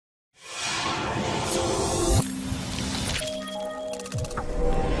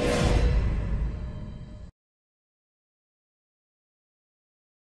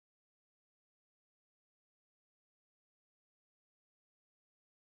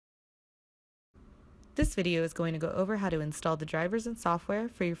This video is going to go over how to install the drivers and software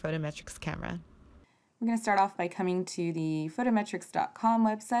for your Photometrics camera. We're going to start off by coming to the Photometrics.com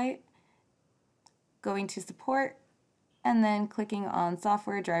website, going to support, and then clicking on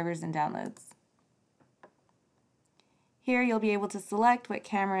software, drivers, and downloads. Here you'll be able to select what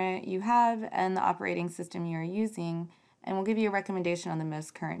camera you have and the operating system you are using, and we'll give you a recommendation on the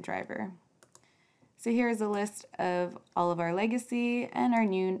most current driver. So here is a list of all of our legacy and our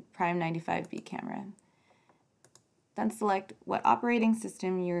new Prime 95B camera. Then select what operating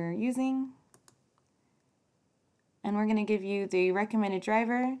system you're using, and we're going to give you the recommended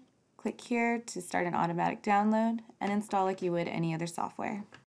driver. Click here to start an automatic download and install like you would any other software.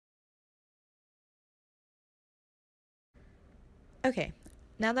 Okay,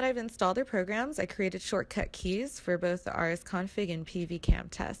 now that I've installed their programs, I created shortcut keys for both the RSConfig and PVCAM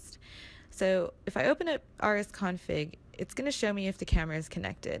test. So if I open up RSConfig, it's going to show me if the camera is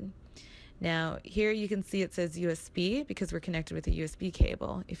connected. Now here you can see it says USB because we're connected with a USB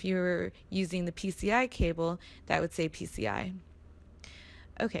cable. If you were using the PCI cable, that would say PCI.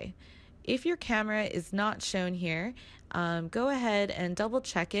 Okay, if your camera is not shown here, go ahead and double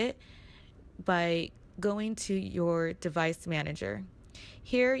check it by going to your device manager.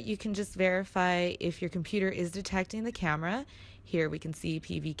 Here you can just verify if your computer is detecting the camera. Here we can see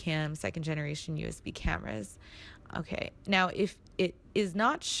PVCAM second generation USB cameras. Okay, now if it is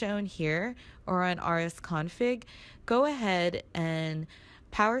not shown here or on RSConfig, go ahead and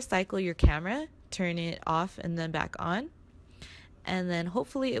power cycle your camera, turn it off and then back on, and then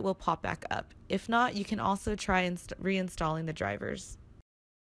hopefully it will pop back up. If not, you can also try reinstalling the drivers.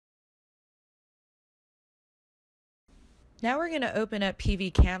 Now we're going to open up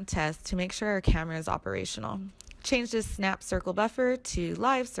PVCAM test to make sure our camera is operational. Change this snap circle buffer to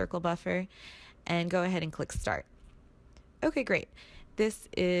live circle buffer and go ahead and click start. Okay, great. This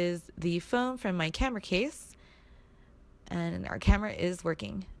is the phone from my camera case and our camera is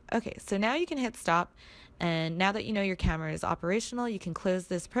working. Okay, so now you can hit stop, and now that you know your camera is operational, you can close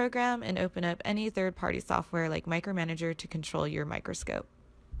this program and open up any third-party software like Micromanager to control your microscope.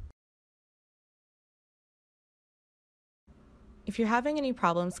 If you're having any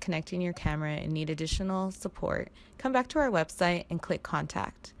problems connecting your camera and need additional support, come back to our website and click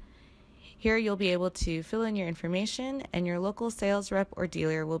Contact. Here you'll be able to fill in your information and your local sales rep or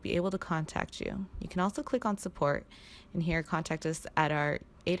dealer will be able to contact you. You can also click on Support and here contact us at our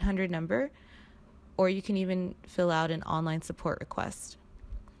 800 number, or you can even fill out an online support request.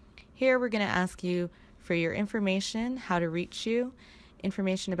 Here we're going to ask you for your information, how to reach you,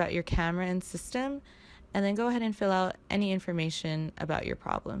 information about your camera and system, and then go ahead and fill out any information about your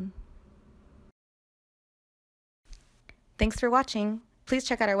problem. Thanks for watching. Please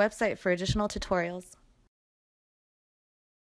check out our website for additional tutorials.